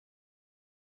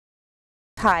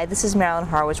Hi, this is Marilyn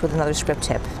Horowitz with another script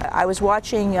tip. I was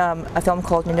watching a film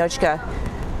called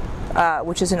Ninotchka,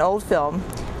 which is an old film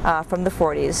from the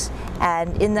 40s,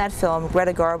 and in that film,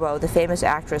 Greta Garbo, the famous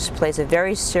actress, plays a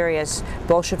very serious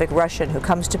Bolshevik Russian who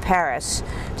comes to Paris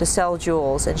to sell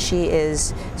jewels, and she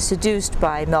is seduced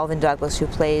by Melvyn Douglas, who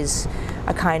plays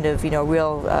a kind of,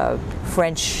 real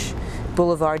French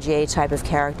boulevardier type of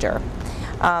character.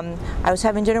 I was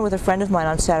having dinner with a friend of mine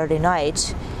on Saturday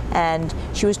night, and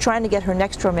she was trying to get her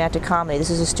next romantic comedy. This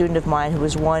is a student of mine who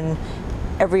has won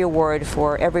every award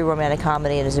for every romantic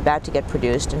comedy and is about to get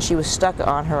produced, and she was stuck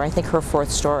on her, I think, her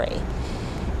fourth story.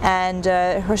 And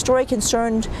her story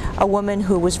concerned a woman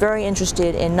who was very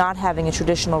interested in not having a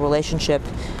traditional relationship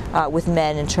with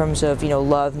men in terms of,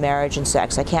 love, marriage, and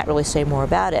sex. I can't really say more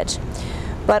about it.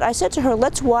 But I said to her,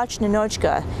 let's watch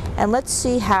Ninotchka and let's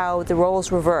see how the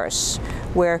roles reverse,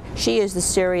 where she is the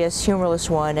serious, humorless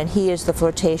one and he is the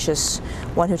flirtatious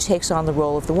one who takes on the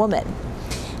role of the woman.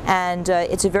 And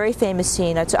it's a very famous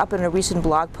scene. It's up in a recent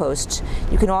blog post.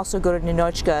 You can also go to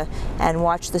Ninotchka and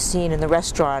watch the scene in the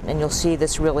restaurant, and you'll see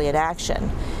this really in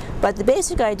action. But the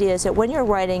basic idea is that when you're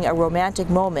writing a romantic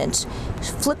moment,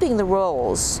 flipping the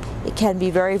roles, it can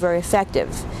be very, very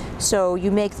effective. So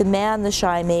you make the man the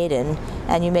shy maiden,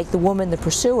 and you make the woman the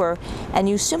pursuer, and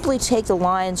you simply take the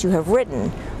lines you have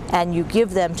written and you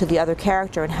give them to the other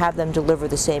character and have them deliver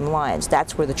the same lines.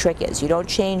 That's where the trick is. You don't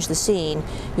change the scene,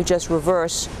 you just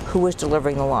reverse who is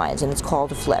delivering the lines, and it's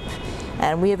called a flip.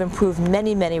 And we have improved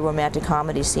many, many romantic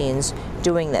comedy scenes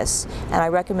doing this. And I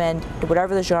recommend,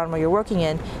 whatever the genre you're working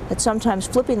in, that sometimes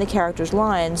flipping the character's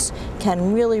lines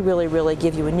can really, really, really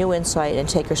give you a new insight and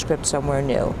take your script somewhere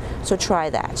new. So try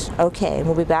that. Okay, and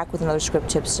we'll be back with another script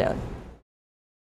tip soon.